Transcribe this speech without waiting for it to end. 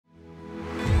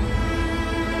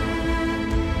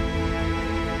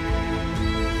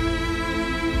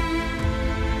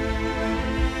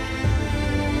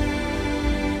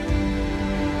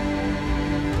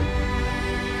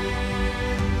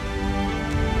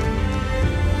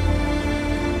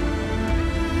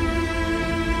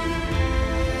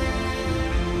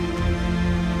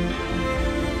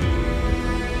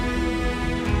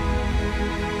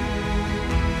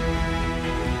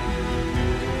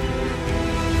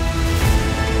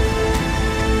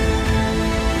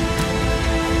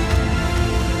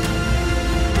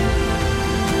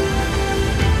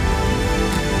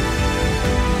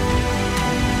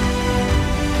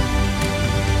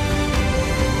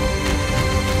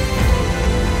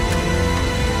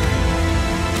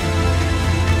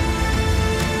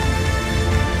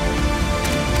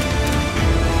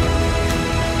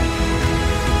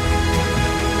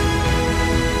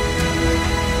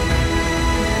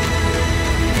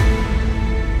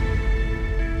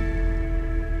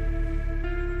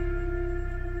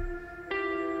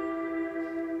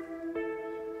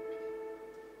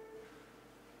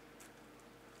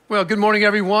Well, good morning,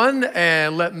 everyone,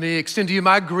 and let me extend to you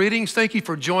my greetings. Thank you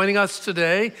for joining us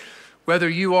today, whether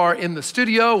you are in the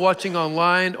studio, watching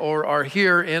online, or are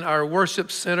here in our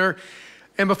worship center.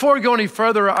 And before we go any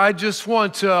further, I just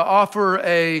want to offer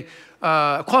a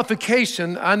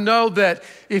qualification. I know that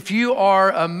if you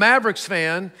are a Mavericks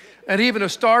fan and even a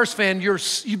Stars fan, you're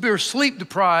sleep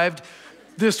deprived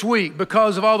this week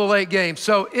because of all the late games.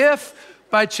 So if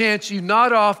by chance you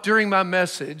nod off during my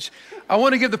message, I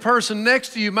want to give the person next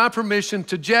to you my permission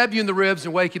to jab you in the ribs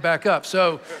and wake you back up.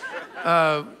 So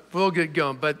we'll get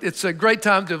going. But it's a great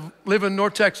time to live in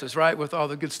North Texas, right, with all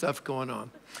the good stuff going on.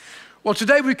 Well,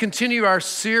 today we continue our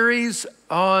series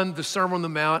on the Sermon on the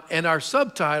Mount, and our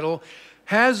subtitle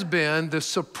has been The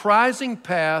Surprising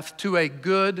Path to a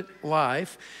Good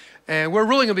Life. And we're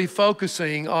really going to be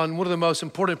focusing on one of the most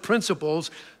important principles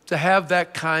to have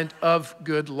that kind of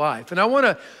good life. And I want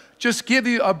to just give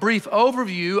you a brief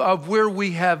overview of where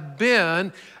we have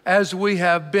been as we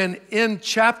have been in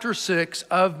chapter 6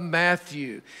 of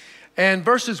Matthew. And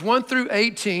verses 1 through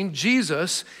 18,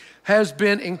 Jesus has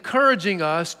been encouraging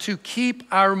us to keep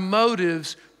our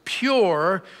motives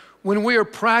pure when we are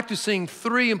practicing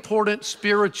three important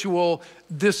spiritual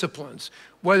disciplines,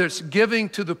 whether it's giving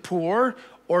to the poor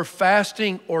or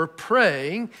fasting or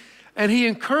praying. And he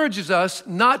encourages us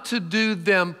not to do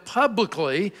them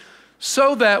publicly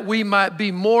so that we might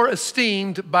be more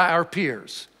esteemed by our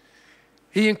peers.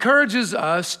 He encourages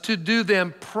us to do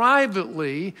them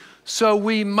privately so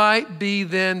we might be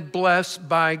then blessed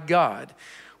by God.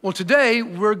 Well, today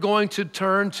we're going to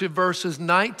turn to verses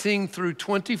 19 through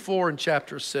 24 in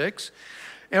chapter 6,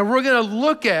 and we're going to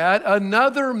look at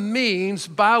another means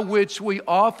by which we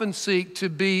often seek to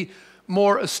be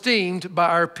more esteemed by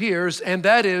our peers, and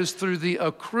that is through the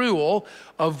accrual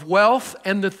of wealth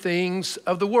and the things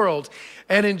of the world.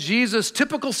 And in Jesus'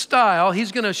 typical style,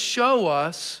 he's going to show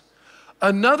us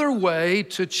another way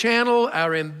to channel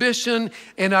our ambition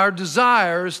and our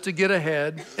desires to get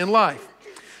ahead in life.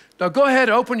 Now go ahead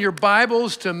and open your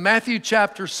Bibles to Matthew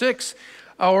chapter 6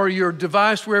 or your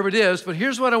device, wherever it is. But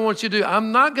here's what I want you to do.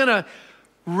 I'm not going to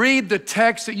read the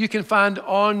text that you can find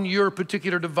on your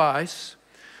particular device.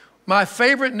 My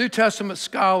favorite New Testament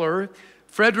scholar,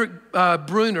 Frederick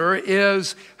Bruner,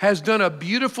 has done a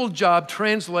beautiful job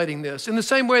translating this. In the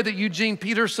same way that Eugene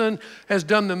Peterson has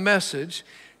done the Message,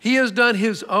 he has done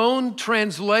his own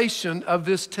translation of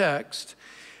this text.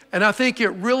 And I think it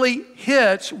really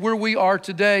hits where we are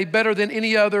today better than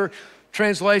any other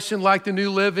translation like the New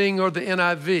Living or the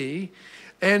NIV.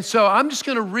 And so I'm just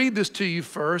going to read this to you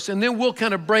first, and then we'll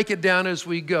kind of break it down as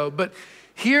we go. But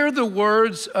hear the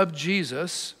words of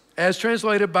Jesus as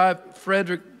translated by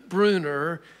Frederick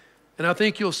Bruner, and I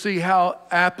think you'll see how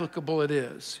applicable it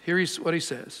is. Here's what he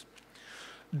says.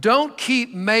 Don't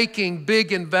keep making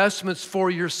big investments for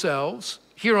yourselves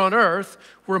here on earth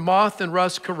where moth and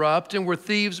rust corrupt and where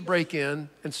thieves break in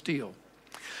and steal.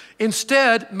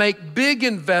 Instead, make big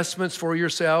investments for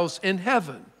yourselves in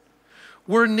heaven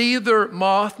where neither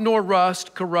moth nor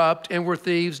rust corrupt and where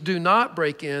thieves do not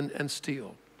break in and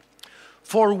steal.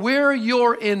 For where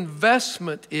your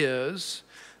investment is,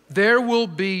 there will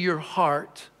be your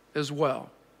heart as well.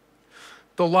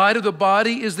 The light of the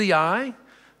body is the eye.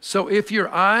 So if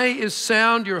your eye is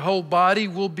sound, your whole body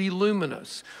will be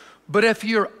luminous. But if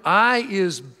your eye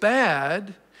is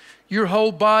bad, your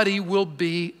whole body will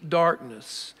be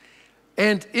darkness.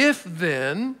 And if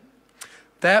then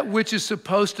that which is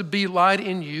supposed to be light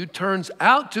in you turns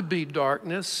out to be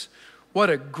darkness, what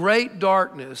a great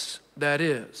darkness that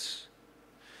is.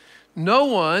 No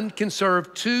one can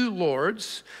serve two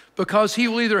lords, because he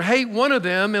will either hate one of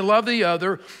them and love the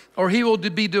other, or he will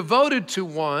be devoted to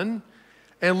one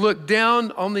and look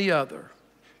down on the other.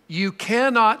 You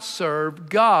cannot serve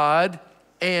God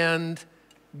and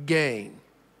gain.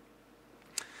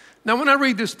 Now, when I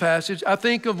read this passage, I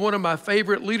think of one of my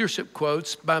favorite leadership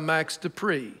quotes by Max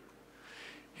Dupree.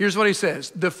 Here's what he says.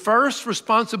 The first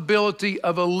responsibility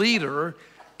of a leader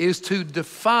is to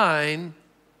define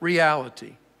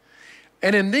reality.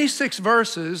 And in these 6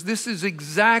 verses, this is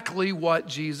exactly what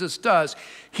Jesus does.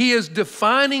 He is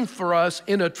defining for us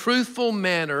in a truthful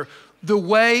manner the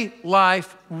way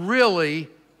life really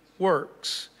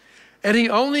works. And he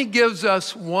only gives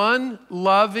us one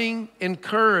loving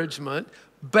encouragement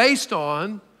based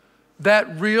on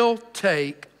that real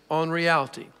take on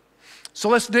reality. So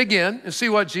let's dig in and see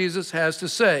what Jesus has to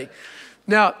say.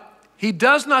 Now, he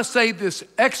does not say this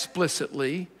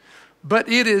explicitly, but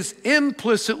it is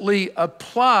implicitly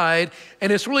applied,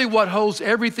 and it's really what holds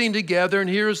everything together. And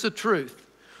here's the truth.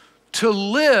 To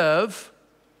live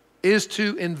is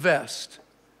to invest.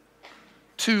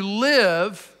 To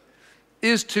live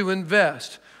is to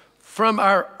invest. From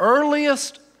our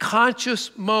earliest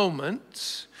conscious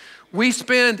moments, we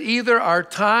spend either our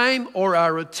time or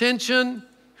our attention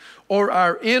or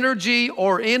our energy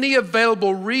or any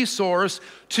available resource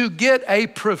to get a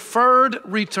preferred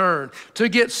return, to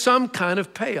get some kind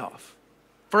of payoff.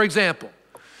 For example,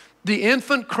 the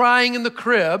infant crying in the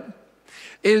crib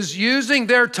is using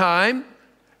their time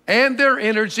and their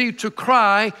energy to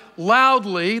cry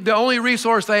loudly, the only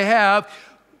resource they have,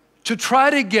 to try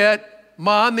to get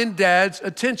mom and dad's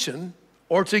attention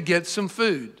or to get some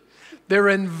food. They're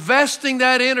investing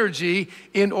that energy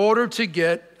in order to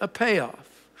get a payoff.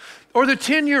 Or the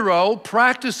 10-year-old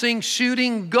practicing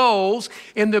shooting goals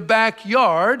in the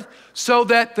backyard so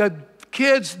that the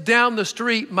kids down the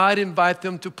street might invite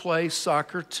them to play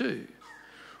soccer too.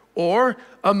 Or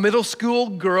a middle school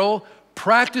girl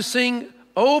practicing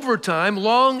overtime,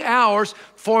 long hours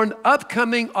for an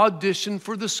upcoming audition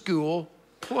for the school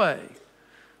play.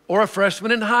 Or a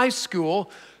freshman in high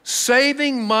school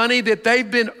saving money that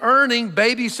they've been earning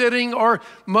babysitting or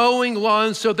mowing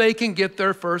lawns so they can get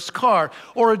their first car.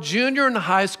 Or a junior in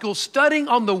high school studying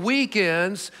on the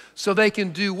weekends so they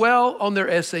can do well on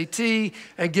their SAT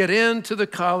and get into the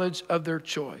college of their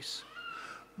choice.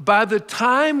 By the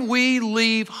time we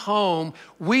leave home,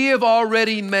 we have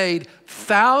already made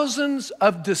thousands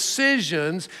of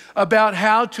decisions about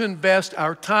how to invest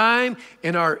our time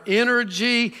and our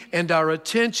energy and our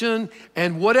attention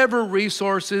and whatever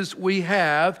resources we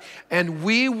have. And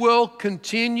we will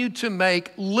continue to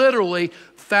make literally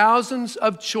thousands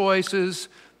of choices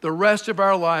the rest of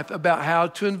our life about how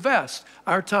to invest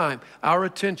our time, our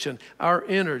attention, our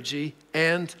energy,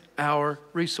 and our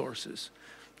resources.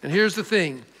 And here's the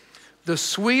thing. The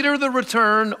sweeter the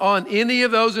return on any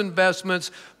of those investments,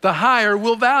 the higher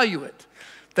we'll value it.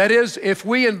 That is, if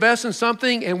we invest in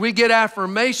something and we get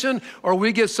affirmation or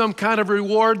we get some kind of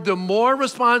reward, the more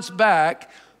response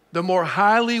back, the more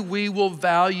highly we will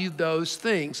value those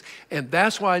things. And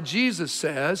that's why Jesus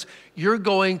says, you're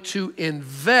going to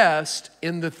invest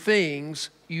in the things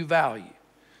you value.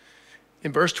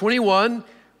 In verse 21,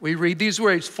 we read these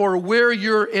words, for where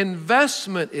your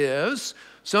investment is,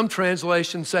 some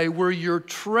translations say where your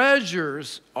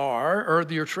treasures are, or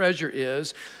your treasure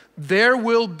is, there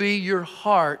will be your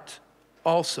heart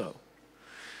also.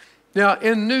 Now,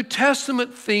 in New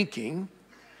Testament thinking,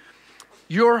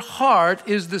 your heart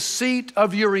is the seat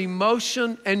of your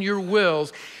emotion and your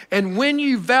wills. And when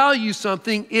you value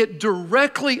something, it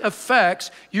directly affects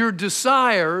your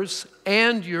desires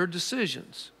and your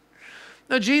decisions.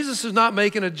 Now, Jesus is not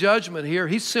making a judgment here.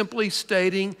 He's simply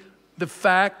stating the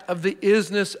fact of the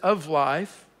isness of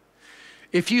life.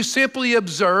 If you simply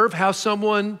observe how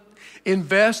someone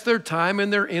invests their time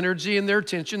and their energy and their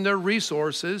attention, their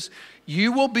resources,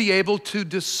 you will be able to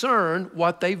discern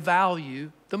what they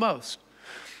value the most.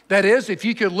 That is, if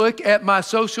you could look at my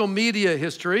social media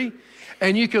history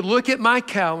and you could look at my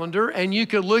calendar and you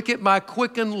could look at my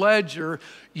Quicken ledger,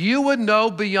 you would know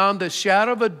beyond the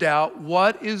shadow of a doubt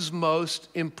what is most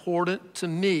important to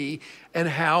me and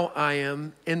how I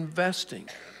am investing.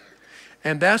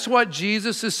 And that's what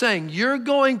Jesus is saying. You're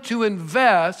going to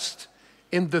invest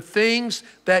in the things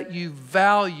that you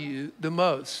value the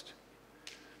most.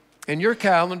 And your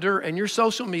calendar and your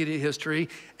social media history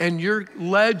and your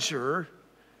ledger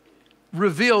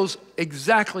reveals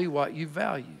exactly what you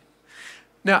value.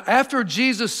 Now, after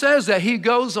Jesus says that, he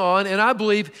goes on, and I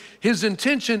believe his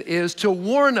intention is to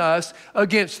warn us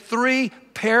against three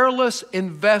perilous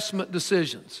investment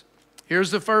decisions.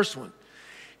 Here's the first one.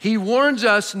 He warns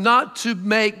us not to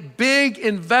make big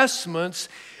investments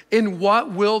in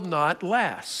what will not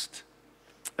last.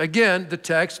 Again, the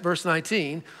text, verse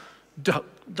 19,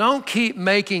 don't keep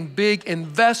making big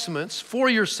investments for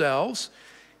yourselves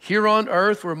here on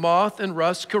earth where moth and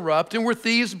rust corrupt and where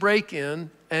thieves break in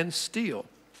and steal.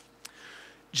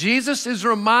 Jesus is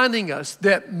reminding us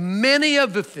that many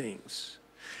of the things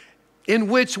in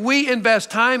which we invest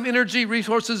time, energy,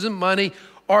 resources, and money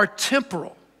are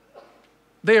temporal.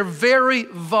 They are very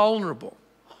vulnerable.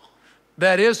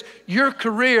 That is, your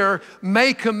career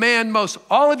may command most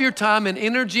all of your time and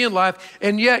energy in life,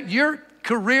 and yet your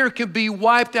career can be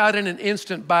wiped out in an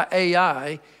instant by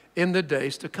AI in the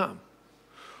days to come.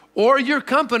 Or your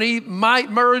company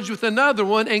might merge with another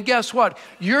one, and guess what?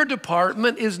 Your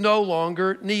department is no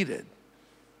longer needed.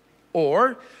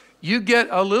 Or you get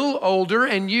a little older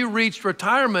and you reach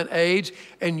retirement age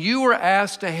and you were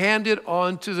asked to hand it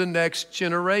on to the next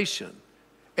generation.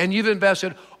 And you've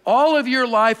invested all of your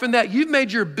life in that. You've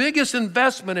made your biggest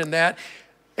investment in that,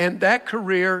 and that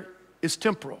career is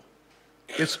temporal.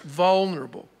 It's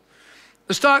vulnerable.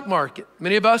 The stock market,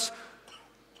 many of us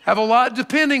have a lot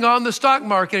depending on the stock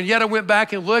market. And yet I went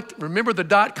back and looked, remember the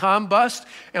dot-com bust?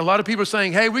 And a lot of people are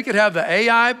saying, hey, we could have the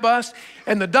AI bust.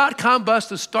 And the dot-com bust,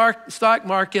 the stock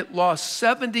market lost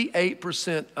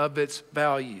 78% of its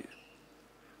value.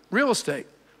 Real estate,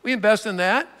 we invest in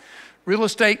that. Real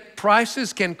estate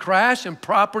prices can crash and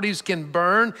properties can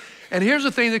burn. And here's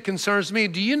the thing that concerns me.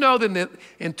 Do you know that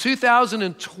in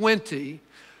 2020,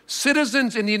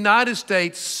 citizens in the United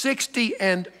States, 60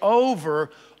 and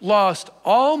over, lost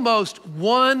almost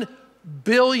 $1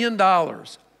 billion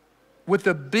with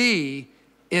a B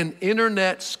in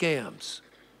internet scams?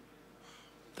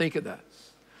 Think of that.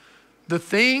 The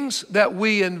things that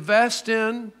we invest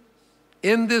in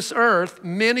this earth,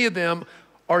 many of them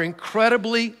are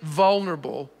incredibly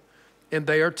vulnerable and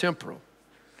they are temporal.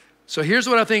 So here's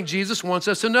what I think Jesus wants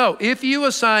us to know. If you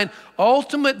assign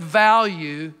ultimate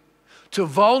value to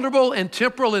vulnerable and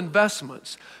temporal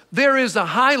investments, there is a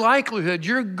high likelihood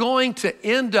you're going to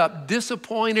end up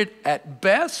disappointed at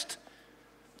best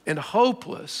and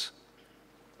hopeless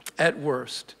at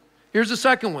worst. Here's the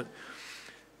second one.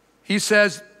 He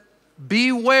says,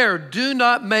 beware, do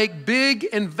not make big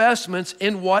investments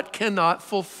in what cannot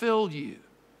fulfill you.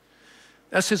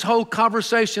 That's his whole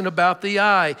conversation about the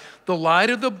eye. The light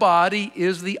of the body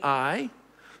is the eye.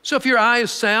 So if your eye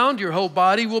is sound, your whole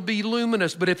body will be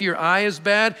luminous. But if your eye is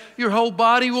bad, your whole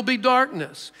body will be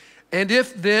darkness. And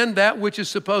if then that which is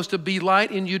supposed to be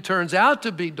light in you turns out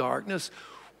to be darkness,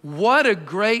 what a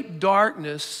great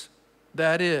darkness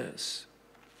that is.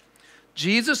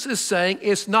 Jesus is saying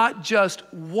it's not just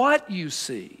what you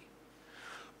see,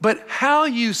 but how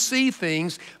you see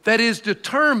things that is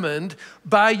determined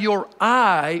by your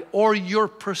eye or your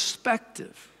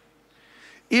perspective.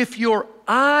 If your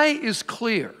eye is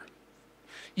clear,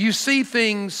 you see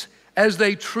things as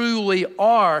they truly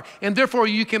are, and therefore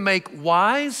you can make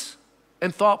wise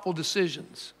and thoughtful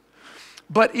decisions.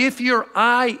 But if your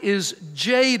eye is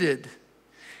jaded,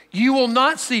 you will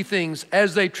not see things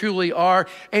as they truly are,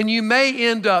 and you may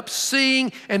end up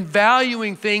seeing and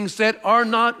valuing things that are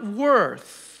not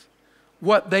worth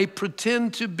what they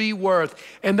pretend to be worth,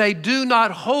 and they do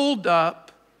not hold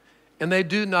up, and they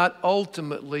do not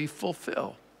ultimately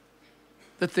fulfill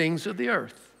the things of the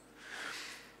earth.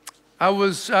 I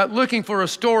was looking for a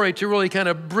story to really kind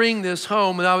of bring this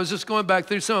home, and I was just going back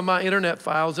through some of my internet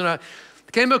files, and I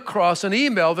came across an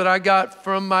email that I got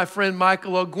from my friend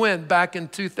Michael O'Gwen back in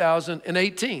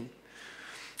 2018.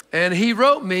 And he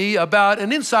wrote me about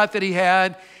an insight that he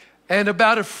had and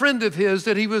about a friend of his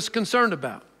that he was concerned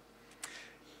about.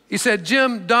 He said,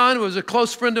 Jim, Don was a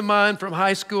close friend of mine from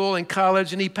high school and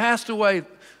college, and he passed away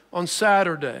on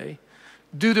Saturday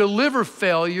due to liver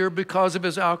failure because of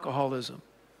his alcoholism.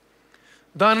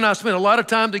 Don and I spent a lot of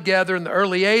time together in the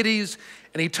early 80s,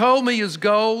 and he told me his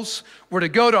goals were to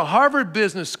go to Harvard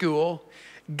Business School,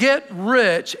 get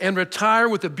rich, and retire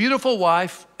with a beautiful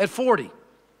wife at 40.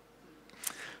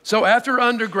 So after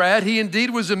undergrad, he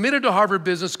indeed was admitted to Harvard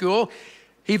Business School.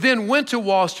 He then went to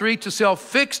Wall Street to sell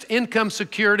fixed income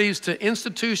securities to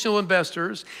institutional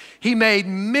investors. He made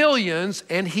millions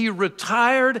and he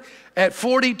retired at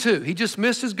 42. He just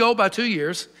missed his goal by 2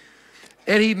 years.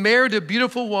 And he married a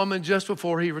beautiful woman just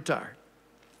before he retired.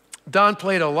 Don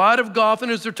played a lot of golf in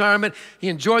his retirement. He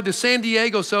enjoyed the San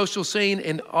Diego social scene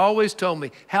and always told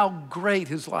me how great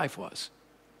his life was.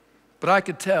 But I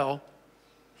could tell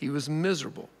he was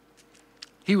miserable.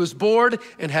 He was bored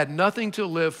and had nothing to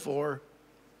live for.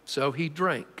 So he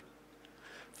drank.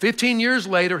 15 years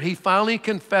later, he finally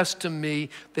confessed to me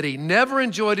that he never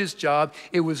enjoyed his job.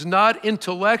 It was not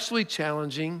intellectually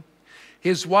challenging.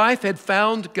 His wife had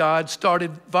found God,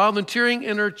 started volunteering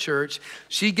in her church.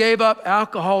 She gave up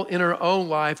alcohol in her own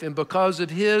life, and because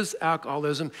of his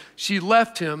alcoholism, she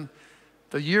left him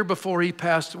the year before he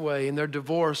passed away, and their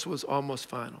divorce was almost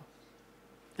final.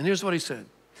 And here's what he said.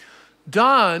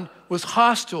 Don was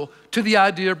hostile to the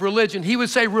idea of religion. He would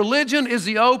say religion is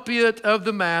the opiate of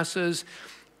the masses.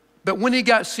 But when he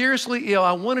got seriously ill,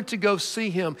 I wanted to go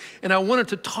see him, and I wanted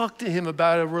to talk to him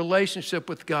about a relationship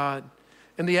with God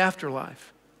and the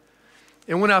afterlife.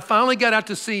 And when I finally got out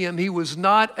to see him, he was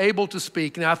not able to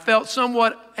speak. And I felt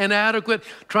somewhat inadequate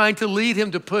trying to lead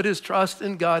him to put his trust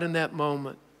in God in that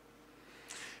moment.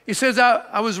 He says,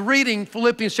 I was reading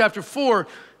Philippians chapter 4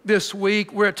 this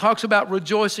week where it talks about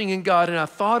rejoicing in God, and I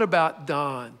thought about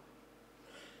Don.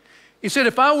 He said,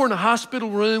 if I were in a hospital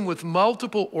room with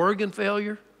multiple organ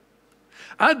failure,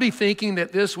 I'd be thinking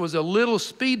that this was a little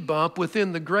speed bump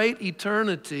within the great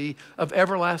eternity of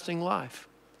everlasting life.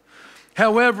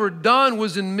 However, Don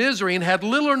was in misery and had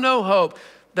little or no hope.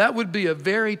 That would be a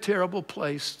very terrible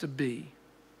place to be.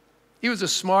 He was a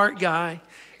smart guy.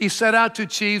 He set out to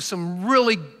achieve some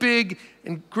really big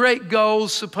and great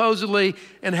goals, supposedly,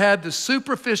 and had the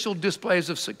superficial displays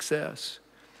of success.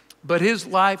 But his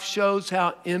life shows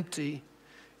how empty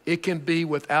it can be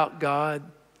without God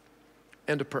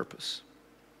and a purpose.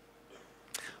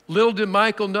 Little did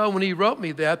Michael know when he wrote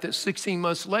me that 16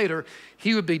 months later,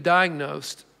 he would be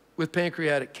diagnosed with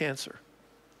pancreatic cancer.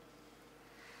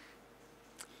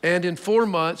 And in 4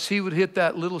 months, he would hit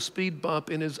that little speed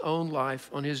bump in his own life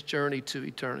on his journey to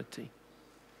eternity.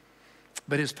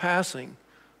 But his passing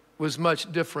was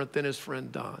much different than his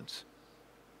friend Don's.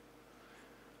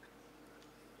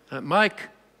 Mike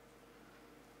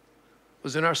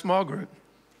was in our small group,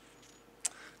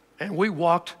 and we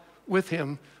walked with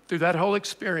him through that whole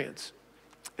experience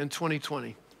in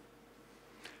 2020.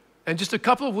 And just a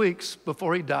couple of weeks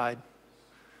before he died,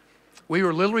 we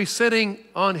were literally sitting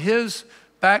on his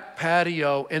back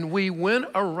patio, and we went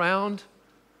around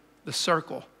the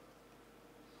circle.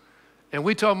 And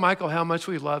we told Michael how much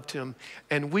we loved him,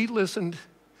 and we listened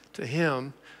to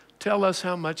him tell us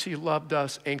how much he loved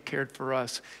us and cared for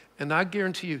us. And I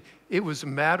guarantee you, it was a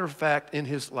matter of fact in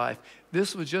his life.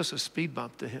 This was just a speed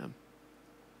bump to him.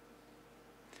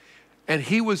 And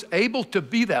he was able to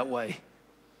be that way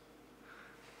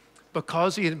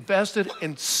because he invested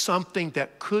in something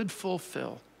that could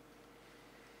fulfill.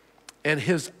 And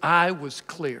his eye was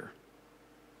clear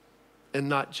and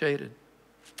not jaded.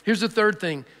 Here's the third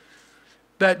thing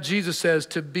that Jesus says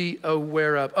to be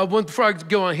aware of. Before I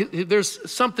go on, there's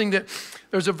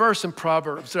a verse in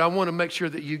Proverbs that I want to make sure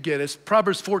that you get. It's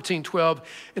Proverbs 14:12,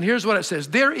 and here's what it says.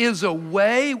 There is a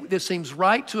way that seems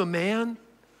right to a man,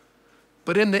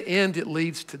 but in the end it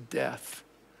leads to death.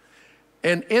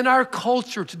 And in our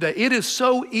culture today, it is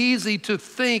so easy to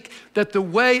think that the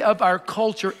way of our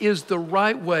culture is the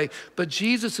right way. But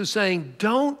Jesus is saying,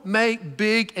 don't make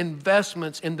big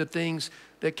investments into things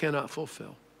that cannot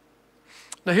fulfill.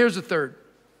 Now here's the third.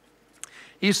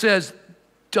 He says,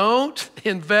 don't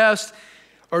invest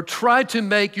or try to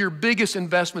make your biggest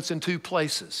investments in two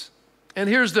places. And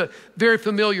here's the very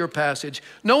familiar passage.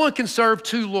 No one can serve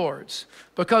two lords,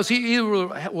 because he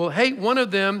either will hate one of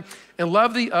them and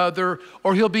love the other,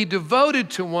 or he'll be devoted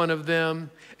to one of them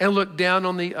and look down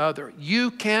on the other. You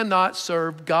cannot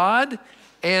serve God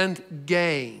and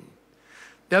gain.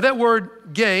 Now that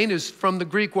word gain is from the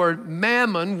Greek word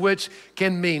mammon, which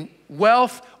can mean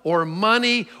wealth or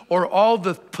money or all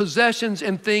the possessions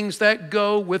and things that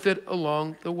go with it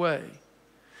along the way.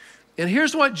 And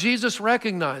here's what Jesus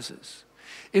recognizes,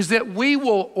 is that we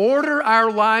will order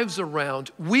our lives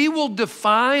around, we will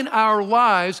define our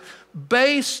lives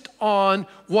based on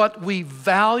what we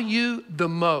value the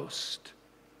most.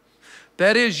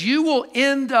 That is, you will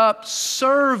end up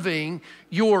serving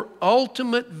your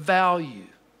ultimate value,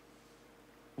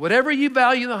 whatever you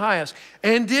value the highest,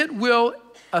 and it will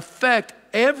affect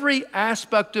every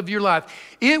aspect of your life.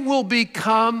 It will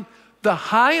become the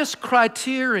highest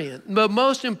criterion, the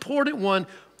most important one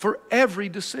for every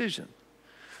decision.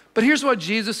 But here's what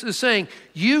Jesus is saying.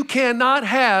 You cannot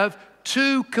have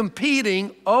two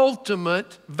competing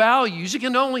ultimate values. You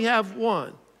can only have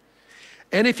one.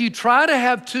 And if you try to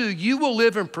have two, you will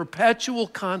live in perpetual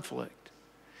conflict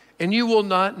and you will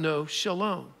not know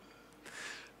shalom.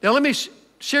 Now let me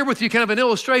share with you kind of an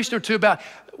illustration or two about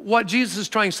what Jesus is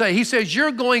trying to say. He says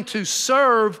you're going to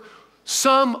serve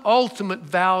some ultimate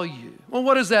value. Well,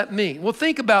 what does that mean? Well,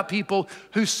 think about people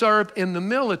who serve in the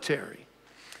military.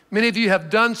 Many of you have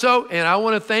done so, and I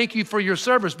want to thank you for your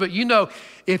service. But you know,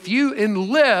 if you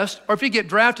enlist or if you get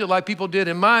drafted like people did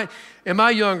in my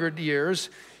younger years,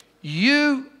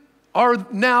 you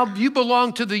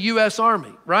belong to the U.S.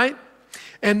 Army, right?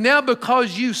 And now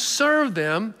because you serve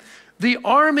them, the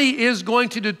Army is going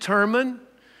to determine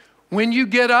when you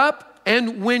get up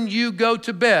and when you go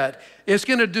to bed. It's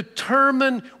going to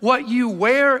determine what you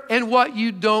wear and what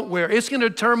you don't wear. It's going to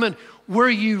determine where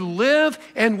you live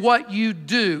and what you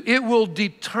do. It will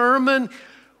determine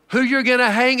who you're going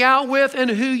to hang out with and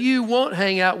who you won't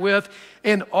hang out with.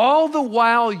 And all the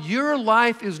while, your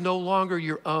life is no longer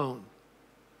your own.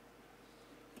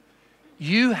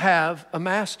 You have a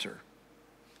master,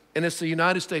 and it's the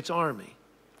United States Army,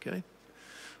 okay?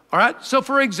 All right, so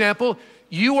for example,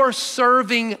 you are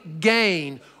serving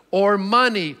gain or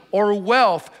money or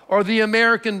wealth or the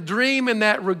American dream in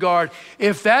that regard.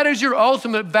 If that is your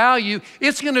ultimate value,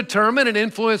 it's going to determine and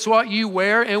influence what you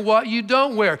wear and what you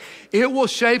don't wear. It will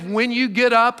shape when you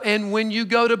get up and when you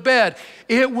go to bed.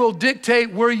 It will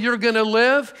dictate where you're going to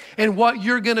live and what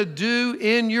you're going to do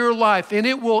in your life. And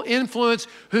it will influence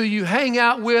who you hang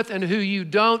out with and who you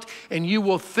don't. And you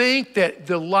will think that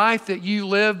the life that you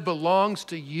live belongs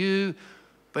to you,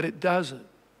 but it doesn't.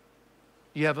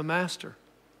 You have a master.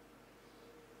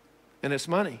 And it's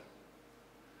money.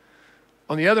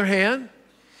 On the other hand,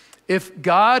 if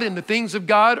God and the things of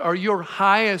God are your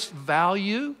highest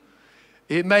value,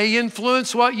 it may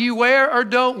influence what you wear or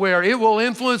don't wear. It will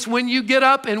influence when you get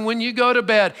up and when you go to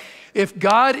bed. If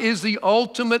God is the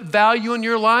ultimate value in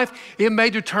your life, it may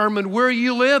determine where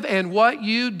you live and what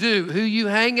you do, who you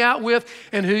hang out with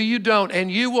and who you don't.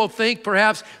 And you will think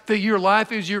perhaps that your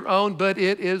life is your own, but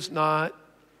it is not.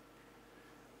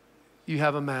 You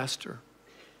have a master.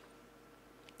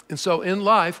 And so in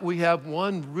life, we have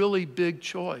one really big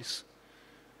choice.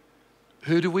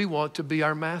 Who do we want to be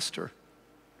our master?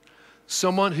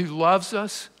 Someone who loves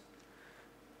us,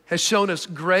 has shown us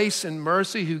grace and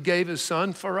mercy, who gave his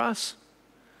son for us?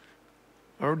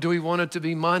 Or do we want it to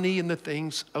be money and the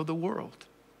things of the world?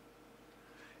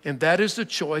 And that is the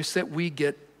choice that we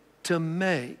get to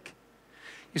make.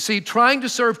 You see, trying to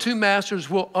serve two masters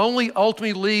will only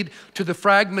ultimately lead to the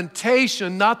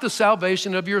fragmentation, not the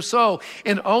salvation of your soul.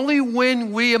 And only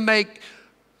when we make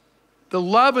the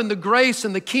love and the grace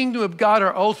and the kingdom of God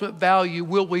our ultimate value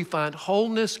will we find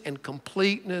wholeness and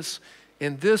completeness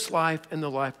in this life and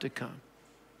the life to come.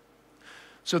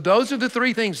 So those are the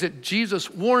three things that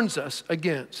Jesus warns us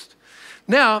against.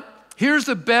 Now, here's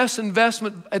the best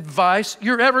investment advice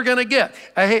you're ever gonna get.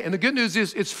 Hey, and the good news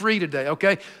is it's free today,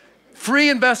 okay? Free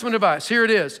investment advice, here it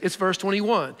is. It's verse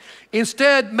 21.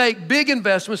 Instead, make big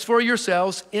investments for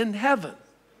yourselves in heaven,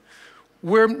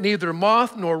 where neither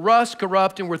moth nor rust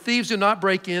corrupt and where thieves do not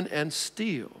break in and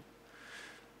steal.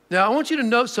 Now, I want you to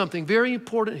note something very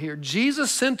important here. Jesus'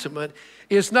 sentiment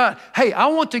is not, hey, I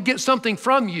want to get something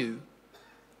from you.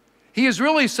 He is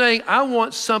really saying, I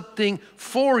want something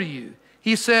for you.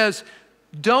 He says,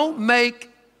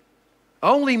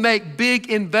 only make big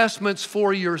investments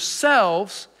for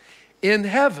yourselves in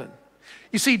heaven.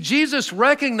 You see, Jesus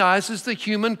recognizes the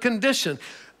human condition,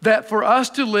 that for us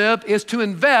to live is to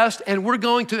invest, and we're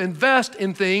going to invest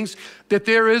in things that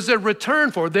there is a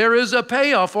return for, there is a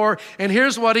payoff for. And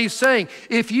here's what he's saying.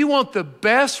 If you want the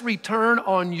best return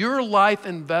on your life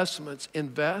investments,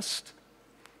 invest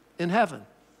in heaven.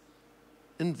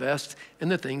 Invest in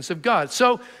the things of God.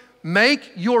 So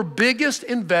make your biggest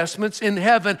investments in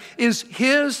heaven is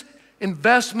his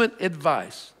investment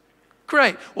advice.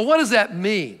 Great. Well, what does that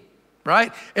mean,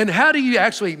 right? And how do you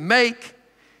actually make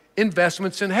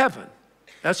investments in heaven?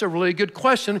 That's a really good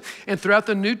question. And throughout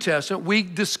the New Testament, we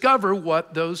discover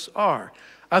what those are.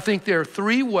 I think there are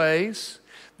three ways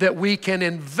that we can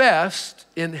invest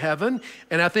in heaven.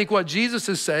 And I think what Jesus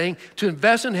is saying, to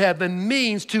invest in heaven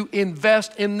means to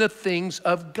invest in the things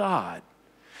of God.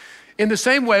 In the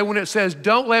same way, when it says,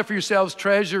 don't lay up for yourselves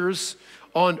treasures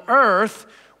on earth,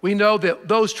 we know that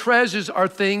those treasures are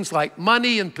things like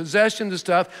money and possessions and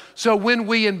stuff. So when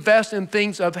we invest in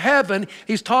things of heaven,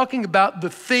 he's talking about the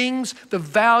things, the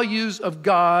values of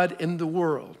God in the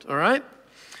world, all right?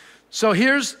 So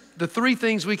here's the three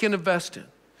things we can invest in.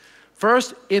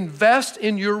 First, invest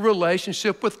in your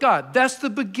relationship with God. That's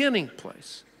the beginning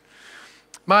place.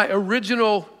 My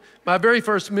very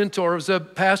first mentor was a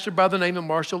pastor by the name of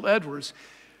Marshall Edwards.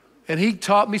 And he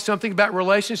taught me something about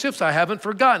relationships I haven't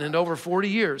forgotten in over 40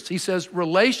 years. He says,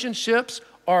 relationships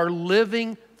are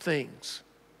living things.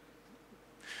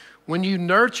 When you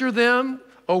nurture them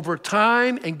over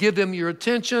time and give them your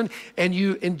attention and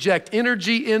you inject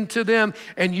energy into them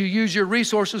and you use your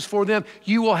resources for them,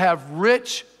 you will have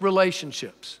rich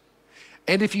relationships.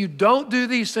 And if you don't do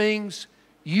these things,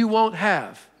 you won't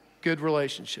have good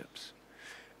relationships.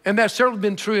 And that's certainly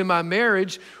been true in my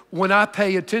marriage. When I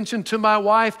pay attention to my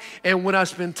wife and when I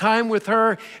spend time with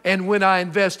her and when I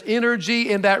invest energy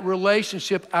in that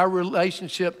relationship, our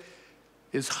relationship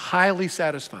is highly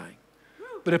satisfying.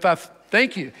 But if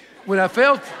thank you, when I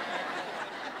failed,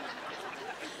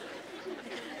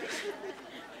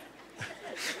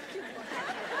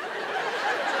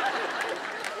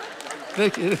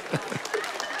 thank you.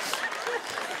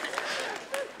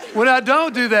 When I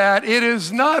don't do that, it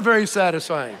is not very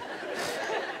satisfying.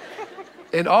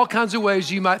 In all kinds of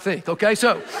ways you might think, okay?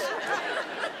 So,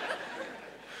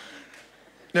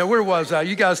 now where was I?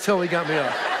 You guys totally got me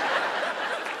off.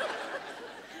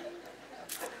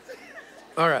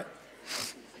 All right.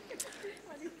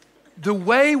 The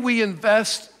way we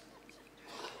invest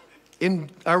in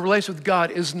our relationship with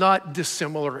God is not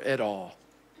dissimilar at all.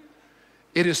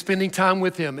 It is spending time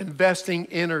with him, investing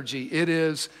energy. It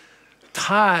is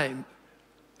time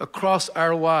across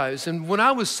our lives. And when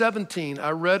I was 17,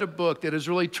 I read a book that has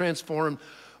really transformed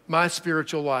my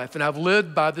spiritual life. And I've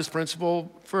lived by this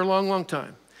principle for a long, long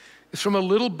time. It's from a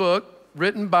little book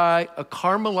written by a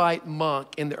Carmelite monk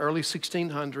in the early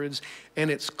 1600s, and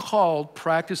it's called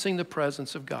Practicing the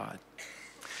Presence of God.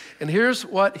 And here's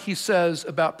what he says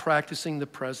about practicing the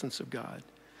presence of God.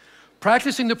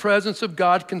 Practicing the presence of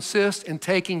God consists in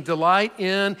taking delight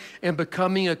in and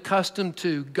becoming accustomed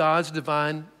to God's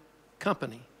divine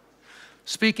company.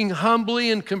 Speaking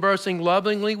humbly and conversing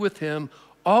lovingly with him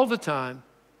all the time,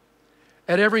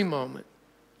 at every moment,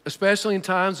 especially in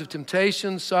times of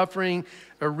temptation, suffering,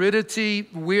 aridity,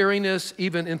 weariness,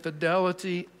 even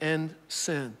infidelity and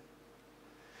sin.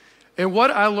 And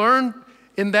what I learned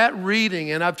in that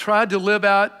reading, and I've tried to live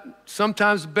out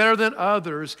sometimes better than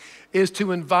others, is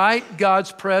to invite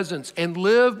God's presence and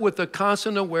live with a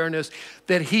constant awareness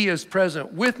that he is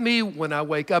present with me when I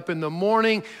wake up in the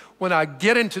morning, when I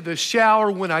get into the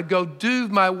shower, when I go do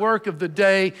my work of the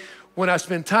day, when I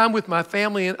spend time with my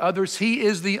family and others. He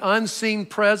is the unseen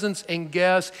presence and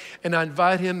guest, and I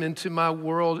invite him into my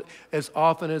world as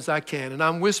often as I can. And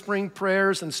I'm whispering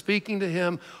prayers and speaking to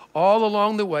him all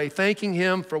along the way, thanking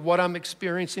him for what I'm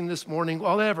experiencing this morning,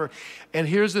 whatever. And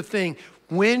here's the thing,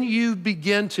 when you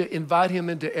begin to invite him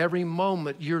into every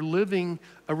moment, you're living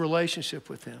a relationship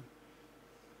with him.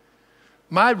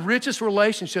 My richest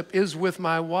relationship is with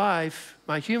my wife,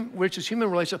 richest human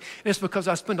relationship, and it's because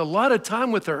I spend a lot of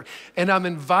time with her, and I'm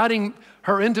inviting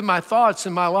her into my thoughts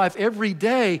in my life every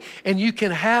day, and you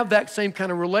can have that same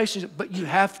kind of relationship, but you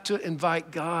have to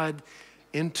invite God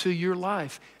into your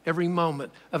life every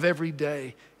moment of every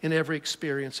day in every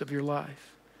experience of your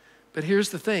life. But here's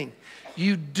the thing,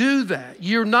 you do that.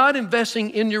 You're not investing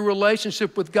in your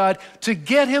relationship with God to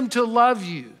get him to love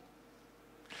you.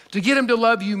 To get him to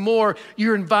love you more,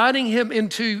 you're investing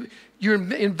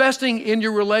in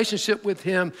your relationship with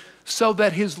him so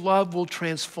that his love will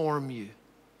transform you.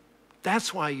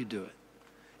 That's why you do it.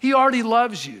 He already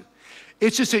loves you.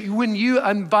 It's just that when you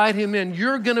invite him in,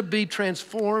 you're gonna be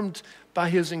transformed by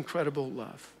his incredible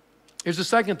love. Here's the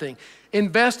second thing.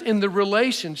 Invest in the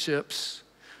relationships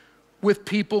with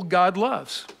people God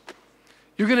loves.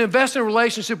 You're gonna invest in a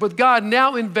relationship with God,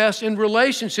 now invest in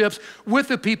relationships with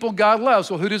the people God loves.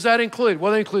 Well, who does that include?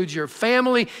 Well, it includes your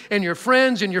family and your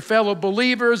friends and your fellow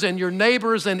believers and your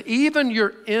neighbors and even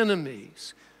your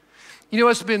enemies. You know,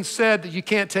 it's been said that you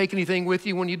can't take anything with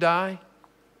you when you die.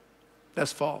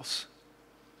 That's false.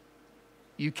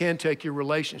 You can take your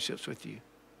relationships with you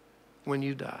when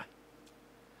you die.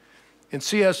 And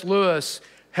C.S. Lewis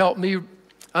helped me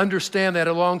understand that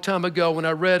a long time ago when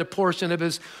I read a portion of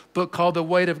his book called The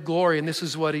Weight of Glory, and this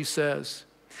is what he says.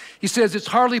 He says, it's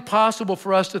hardly possible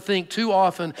for us to think too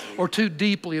often or too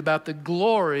deeply about the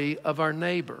glory of our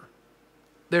neighbor.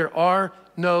 There are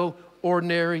no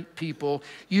ordinary people.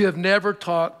 You have never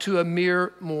talked to a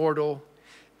mere mortal.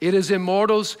 It is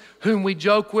immortals whom we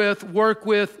joke with, work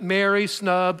with, marry,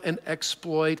 snub, and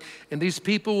exploit. And these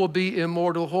people will be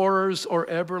immortal horrors or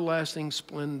everlasting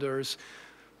splendors.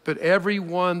 But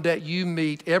everyone that you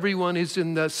meet, everyone is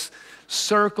in this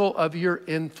circle of your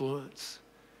influence.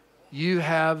 You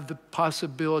have the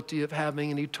possibility of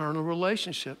having an eternal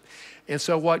relationship. And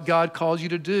so what God calls you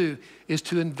to do is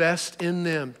to invest in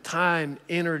them, time,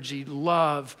 energy,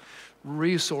 love,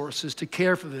 resources to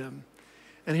care for them.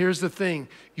 And here's the thing,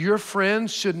 your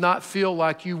friends should not feel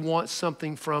like you want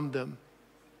something from them.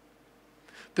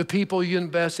 The people you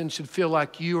invest in should feel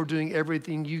like you are doing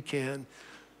everything you can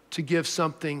to give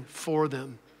something for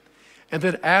them. And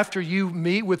that after you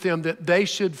meet with them, that they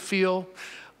should feel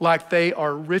like they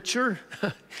are richer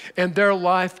and their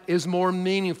life is more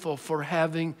meaningful for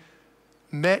having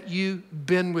met you,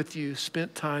 been with you,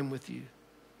 spent time with you.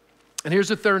 And here's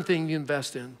the third thing you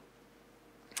invest in.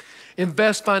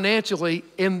 Invest financially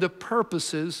in the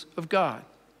purposes of God.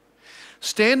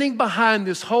 Standing behind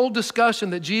this whole discussion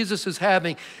that Jesus is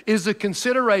having is the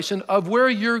consideration of where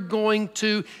you're going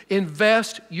to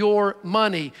invest your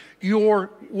money,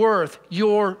 your worth,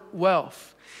 your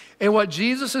wealth. And what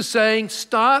Jesus is saying,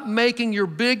 stop making your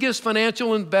biggest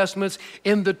financial investments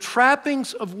in the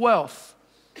trappings of wealth.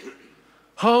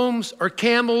 Homes or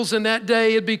camels in that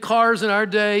day, it'd be cars in our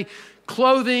day,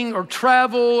 clothing or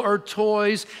travel or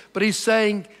toys. But he's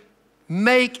saying,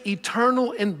 make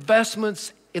eternal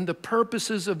investments in the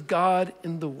purposes of God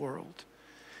in the world.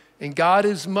 And God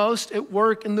is most at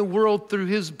work in the world through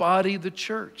his body, the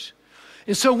church.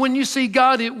 And so when you see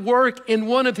God at work in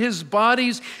one of his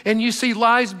bodies and you see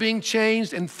lives being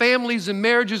changed and families and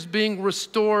marriages being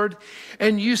restored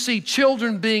and you see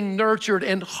children being nurtured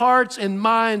and hearts and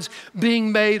minds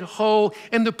being made whole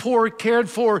and the poor cared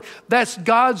for, that's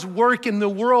God's work in the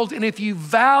world. And if you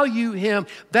value him,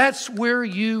 that's where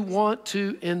you want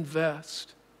to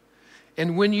invest.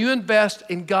 And when you invest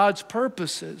in God's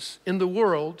purposes in the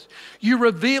world, you're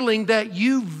revealing that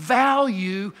you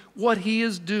value what he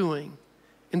is doing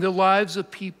in the lives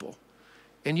of people.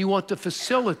 And you want to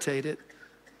facilitate it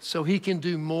so he can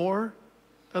do more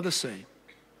of the same.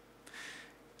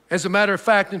 As a matter of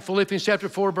fact, in Philippians chapter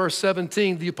 4, verse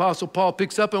 17, the Apostle Paul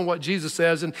picks up on what Jesus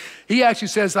says, and he actually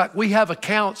says, like, we have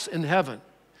accounts in heaven.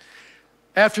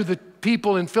 After the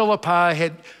people in Philippi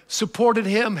had supported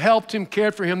him, helped him,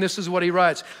 cared for him, this is what he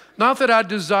writes. Not that I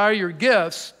desire your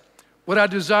gifts, what I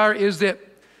desire is that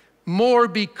more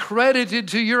be credited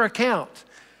to your account.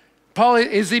 Paul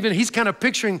he's kind of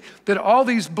picturing that all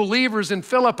these believers in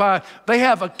Philippi, they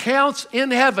have accounts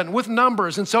in heaven with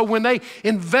numbers. And so when they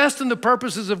invest in the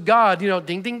purposes of God,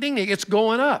 ding, ding, ding, it's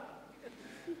going up.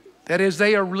 That is,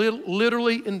 they are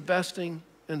literally investing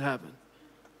in heaven.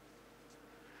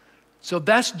 So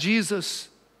that's Jesus'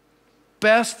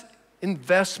 best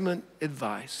investment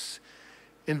advice.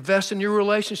 Invest in your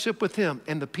relationship with him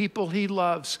and the people he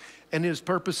loves and his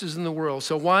purposes in the world.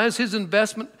 So why is his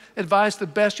investment advice the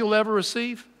best you'll ever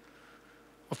receive?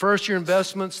 Well, first,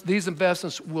 these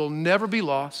investments will never be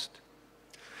lost.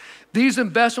 These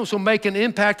investments will make an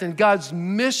impact in God's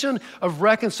mission of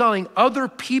reconciling other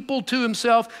people to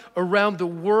himself around the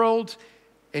world,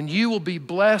 and you will be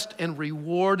blessed and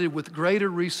rewarded with greater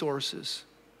resources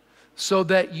so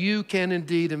that you can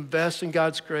indeed invest in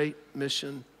God's great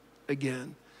mission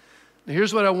again. Now,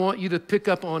 here's what I want you to pick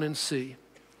up on and see.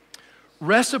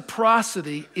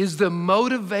 Reciprocity is the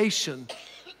motivation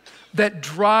that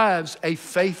drives a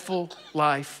faithful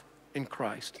life in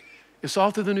Christ. It's all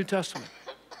through the New Testament.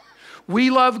 We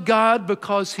love God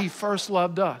because he first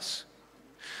loved us.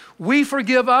 We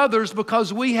forgive others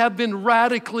because we have been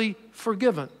radically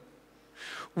forgiven.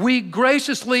 We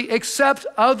graciously accept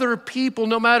other people,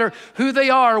 no matter who they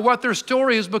are or what their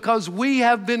story is, because we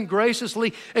have been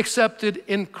graciously accepted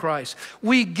in Christ.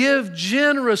 We give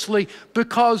generously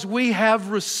because we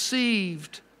have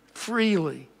received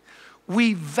freely.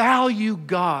 We value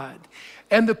God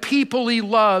and the people he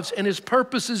loves and his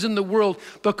purposes in the world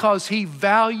because he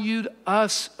valued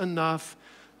us enough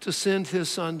to send his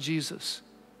son Jesus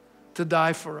to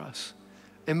die for us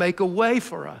and make a way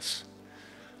for us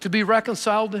to be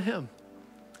reconciled to him,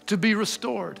 to be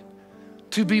restored,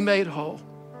 to be made whole,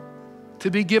 to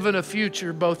be given a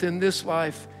future both in this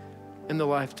life and the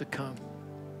life to come.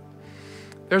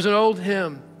 There's an old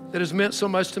hymn that has meant so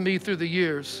much to me through the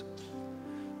years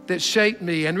that shaped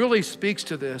me and really speaks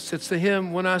to this. It's the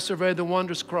hymn, When I Survey the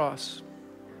Wondrous Cross.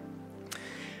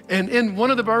 And in one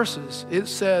of the verses, it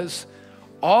says,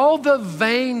 all the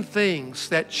vain things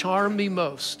that charm me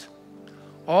most,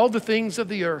 all the things of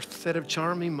the earth that have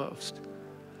charmed me most,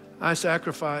 I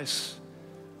sacrifice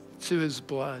to his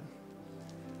blood.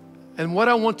 And what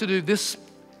I want to do, this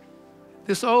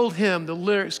old hymn, the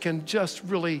lyrics can just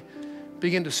really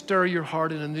begin to stir your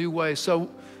heart in a new way. So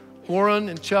Warren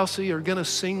and Chelsea are gonna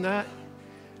sing that.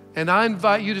 And I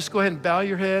invite you to just go ahead and bow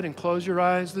your head and close your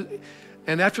eyes.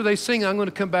 And after they sing, I'm gonna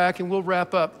come back and we'll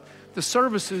wrap up. The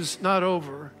service is not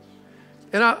over.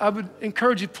 And I would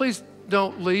encourage you, please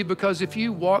don't leave, because if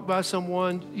you walk by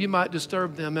someone, you might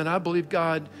disturb them. And I believe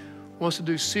God wants to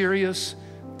do serious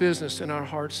business in our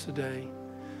hearts today.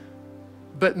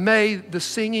 But may the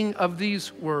singing of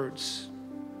these words,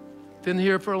 been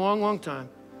here for a long, long time,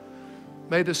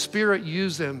 may the Spirit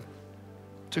use them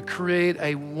to create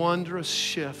a wondrous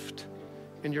shift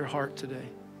in your heart today.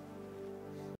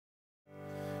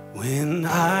 When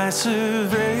I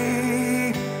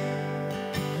survey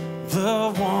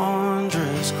the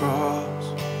wondrous cross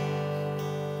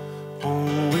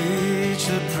on which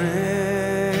the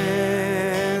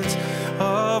Prince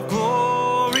of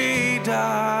Glory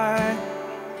died,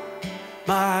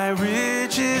 my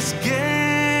richest gain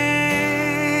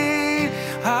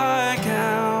I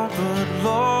count but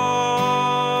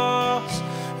loss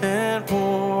and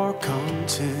pour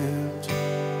contempt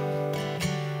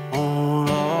on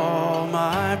all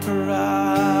my pride.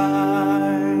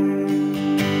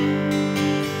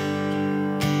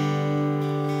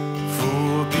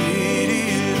 Forbid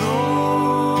it,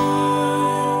 Lord,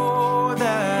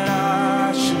 that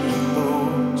I should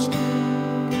boast,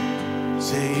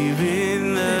 save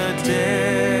in the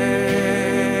death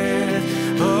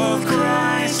of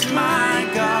Christ my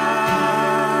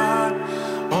God.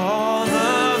 All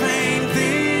the vain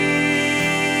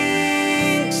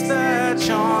things that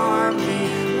charm me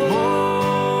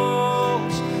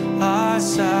most, I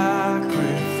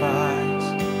sacrifice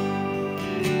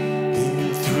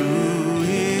in through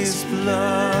his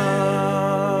blood.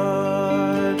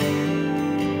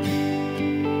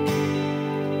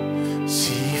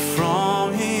 See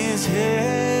from his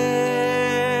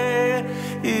head,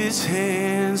 his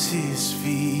hands, his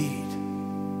feet,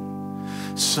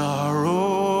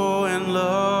 sorrow and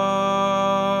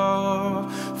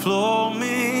love flow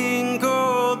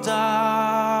mingled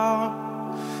down.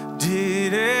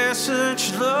 Did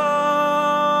such love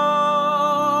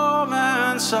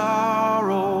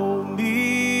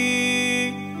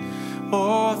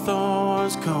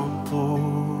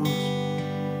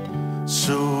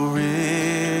so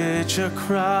rich a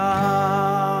crown,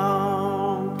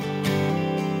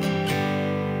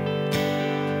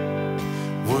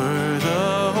 were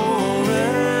the whole realm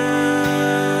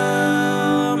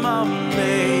of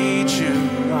nature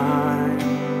mine,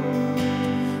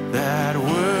 that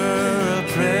were a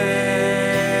present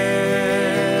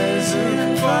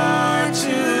far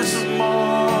too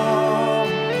small,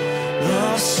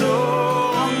 love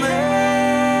so amazing,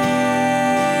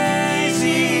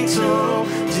 so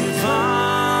divine,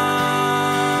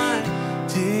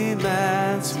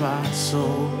 demands my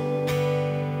soul,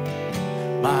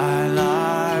 my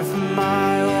life,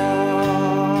 my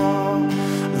all.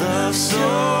 Love so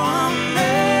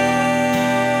amazing,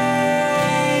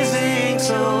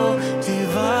 so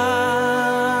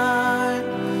divine,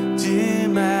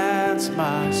 demands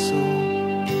my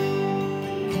soul,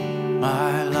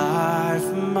 my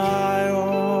life, my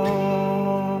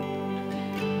all.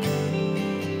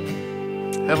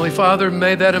 Heavenly Father,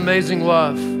 may that amazing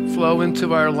love flow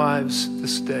into our lives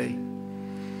this day.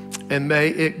 And may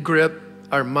it grip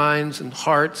our minds and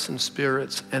hearts and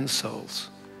spirits and souls.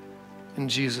 In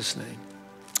Jesus' name,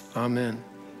 amen.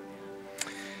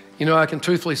 You know, I can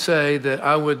truthfully say that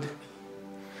I would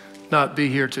not be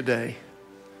here today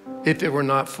if it were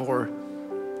not for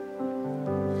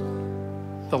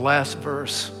the last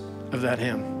verse of that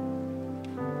hymn.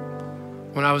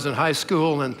 When I was in high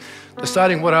school and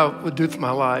deciding what I would do for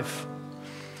my life,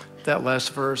 that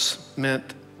last verse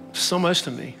meant so much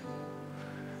to me.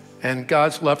 And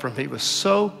God's love for me was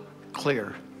so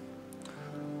clear.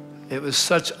 It was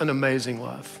such an amazing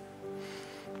love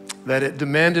that it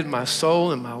demanded my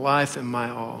soul and my life and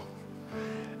my all.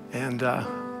 And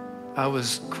I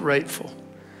was grateful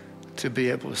to be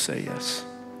able to say yes.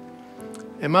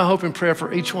 And my hope and prayer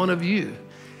for each one of you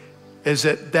is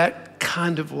that that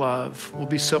kind of love will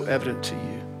be so evident to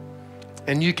you.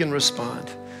 And you can respond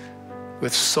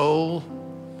with soul,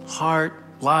 heart,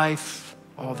 life,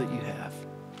 all that you have.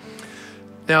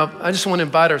 Now, I just want to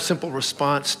invite our simple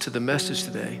response to the message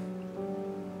today.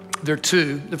 There are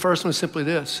two. The first one is simply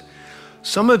this.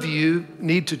 Some of you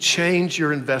need to change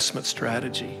your investment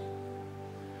strategy.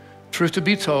 Truth to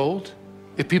be told,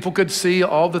 if people could see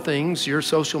all the things, your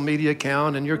social media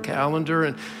account and your calendar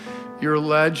and your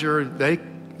ledger, they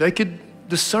could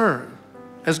discern,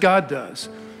 as God does,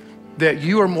 that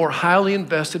you are more highly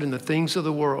invested in the things of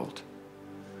the world.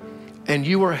 And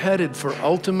you are headed for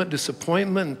ultimate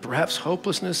disappointment and perhaps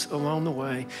hopelessness along the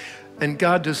way. And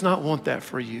God does not want that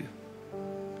for you.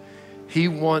 He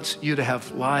wants you to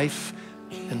have life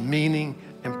and meaning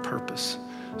and purpose.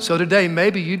 So today,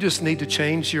 maybe you just need to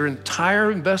change your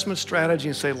entire investment strategy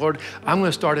and say, Lord, I'm going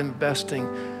to start investing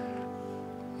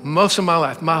most of my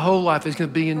life. My whole life is going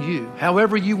to be in you.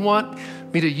 However you want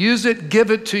me to use it,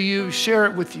 give it to you, share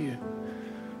it with you.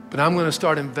 But I'm going to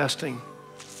start investing.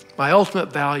 My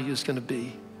ultimate value is going to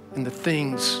be in the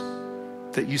things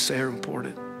that you say are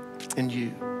important in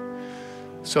you.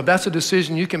 So if that's a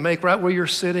decision you can make right where you're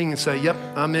sitting and say, yep,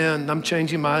 I'm in, I'm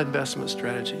changing my investment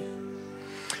strategy.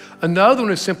 Another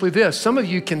one is simply this. Some of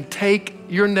you can take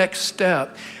your next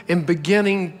step in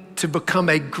beginning to become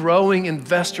a growing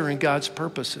investor in God's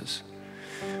purposes.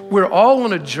 We're all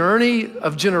on a journey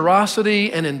of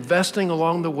generosity and investing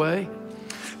along the way.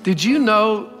 Did you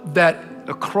know that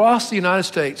across the United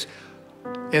States,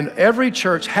 in every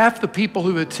church, half the people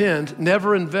who attend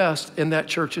never invest in that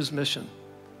church's mission?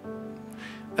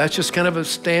 That's just kind of a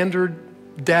standard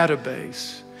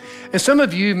database. And some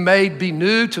of you may be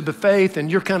new to the faith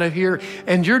and you're kind of here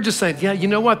and you're just saying, yeah, you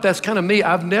know what, that's kind of me.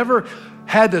 I've never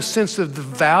had the sense of the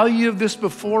value of this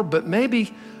before, but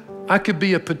maybe I could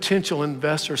be a potential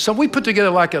investor. So we put together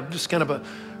like just kind of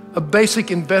a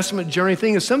basic investment journey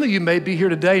thing. And some of you may be here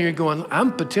today and you're going, I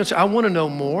want to know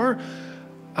more.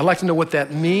 I'd like to know what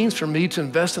that means for me to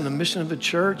invest in the mission of the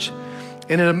church.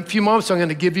 And in a few moments, I'm going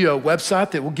to give you a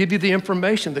website that will give you the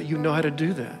information that you know how to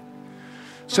do that.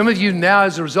 Some of you now,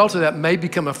 as a result of that, may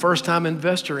become a first-time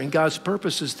investor in God's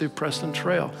purposes through Preston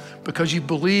Trail because you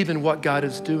believe in what God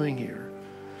is doing here.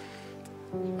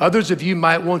 Others of you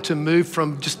might want to move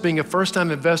from just being a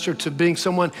first-time investor to being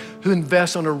someone who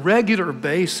invests on a regular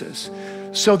basis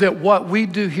so that what we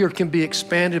do here can be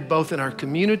expanded both in our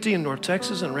community in North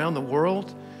Texas and around the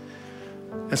world.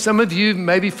 And some of you,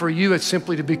 maybe for you, it's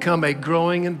simply to become a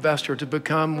growing investor, to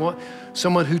become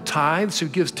someone who tithes, who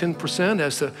gives 10%,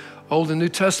 as the Old and New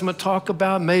Testament talk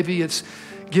about. Maybe it's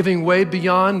giving way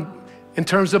beyond in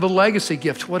terms of a legacy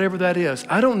gift, whatever that is.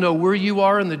 I don't know where you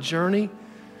are in the journey,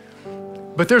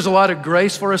 but there's a lot of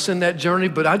grace for us in that journey.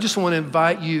 But I just want to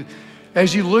invite you,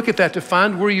 as you look at that, to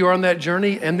find where you are on that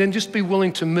journey and then just be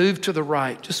willing to move to the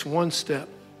right, just one step.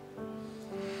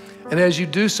 And as you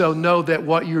do so, know that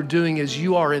what you're doing is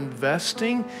you are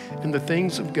investing in the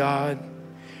things of God,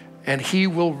 and He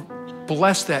will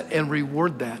bless that and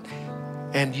reward that.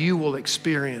 And you will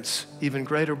experience even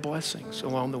greater blessings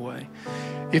along the way.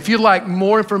 If you'd like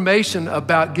more information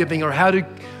about giving or how to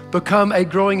become a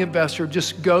growing investor,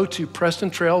 just go to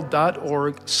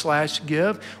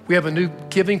prestontrail.org/give. We have a new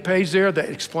giving page there that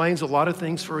explains a lot of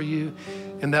things for you,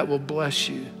 and that will bless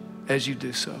you as you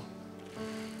do so.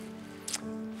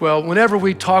 Well, whenever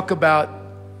we talk about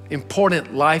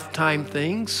important lifetime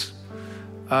things,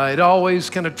 it always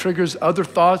kind of triggers other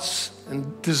thoughts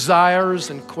and desires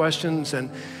and questions. And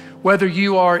whether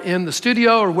you are in the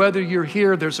studio or whether you're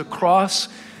here, there's a cross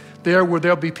there where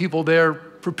there'll be people there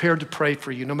prepared to pray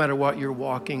for you no matter what you're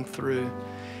walking through.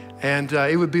 And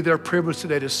it would be their privilege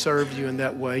today to serve you in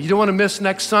that way. You don't want to miss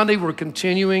next Sunday. We're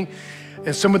continuing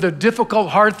and some of the difficult,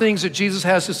 hard things that Jesus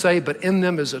has to say, but in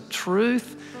them is a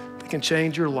truth that can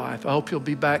change your life. I hope you'll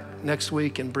be back next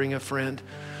week and bring a friend.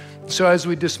 So as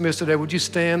we dismiss today, would you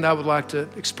stand? I would like to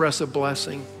express a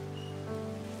blessing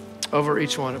over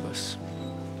each one of us.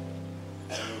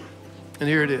 And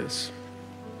here it is.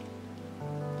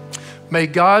 May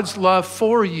God's love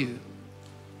for you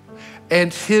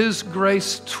and His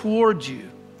grace toward you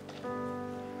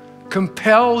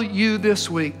compel you this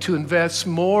week to invest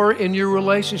more in your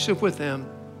relationship with Him,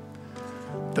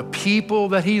 the people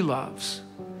that He loves,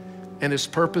 and His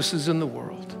purposes in the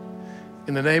world.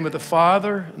 In the name of the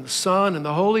Father, and the Son, and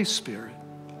the Holy Spirit,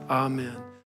 amen.